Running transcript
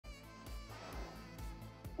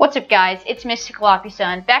What's up, guys? It's Mystical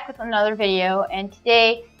Sun back with another video, and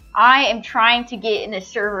today I am trying to get in the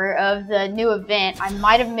server of the new event. I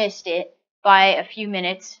might have missed it by a few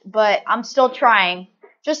minutes, but I'm still trying,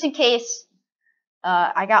 just in case.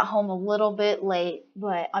 I got home a little bit late,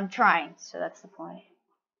 but I'm trying, so that's the point.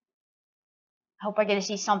 I hope I get to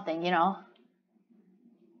see something, you know.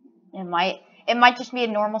 It might just be a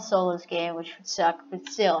normal solos game, which would suck, but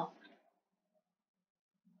still.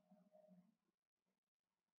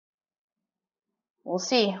 We'll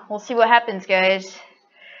see. We'll see what happens, guys.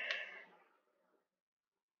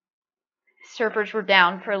 Servers were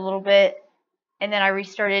down for a little bit, and then I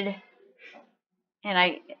restarted,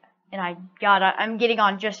 and I'm getting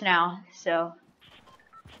on just now. So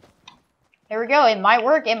here we go. It might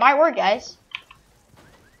work. It might work, guys.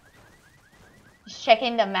 Just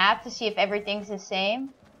checking the map to see if everything's the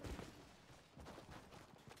same.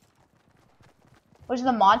 Was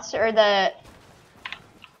the monster or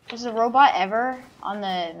was the robot ever on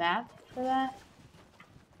the map for that?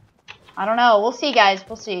 I don't know. We'll see, guys.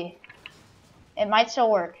 We'll see. It might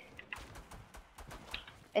still work.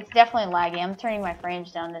 It's definitely laggy. I'm turning my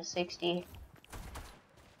frames down to 60.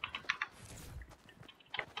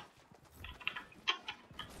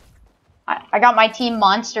 I got my team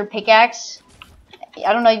monster pickaxe.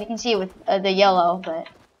 I don't know if you can see it with the yellow, but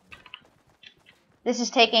this is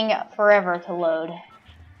taking forever to load.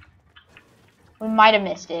 We might have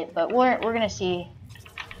missed it, but we're gonna see.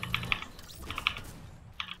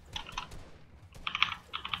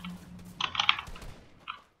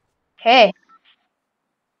 Okay.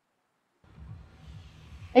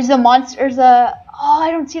 Is the monster oh, I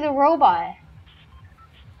don't see the robot.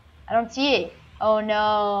 I don't see it. Oh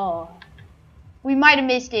no. We might have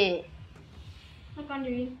missed it. Look under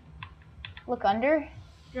you. Look under?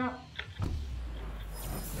 Drop.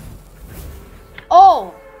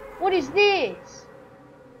 Oh! What is this?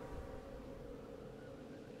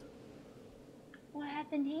 What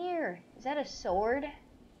happened here? Is that a sword?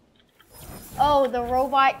 Oh, the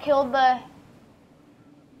robot killed the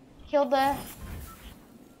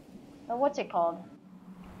what's it called?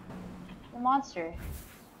 The monster.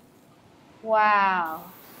 Wow.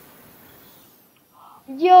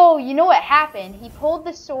 Yo, you know what happened? He pulled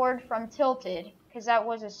the sword from Tilted, because that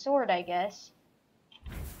was a sword, I guess.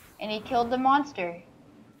 And he killed the monster.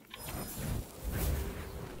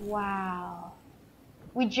 Wow.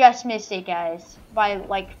 We just missed it, guys, by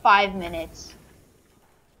like 5 minutes.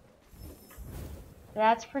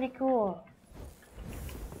 That's pretty cool.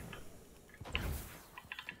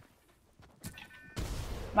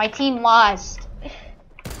 My team lost.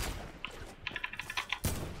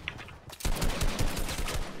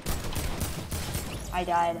 I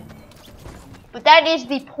died. But that is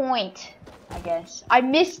the point, I guess. I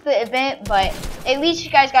missed the event, but at least you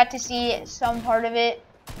guys got to see some part of it.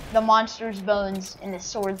 The monster's bones and the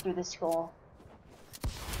sword through the skull.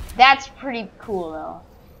 That's pretty cool, though.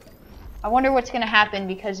 I wonder what's gonna happen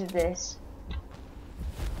because of this.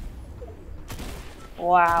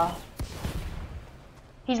 Wow.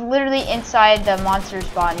 He's literally inside the monster's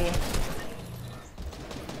body.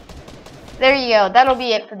 There you go. That'll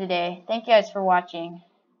be it for today. Thank you guys for watching.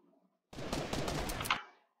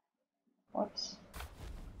 Whoops.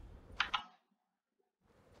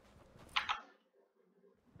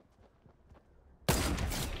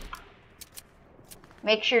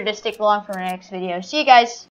 Make sure to stick along for my next video. See you guys.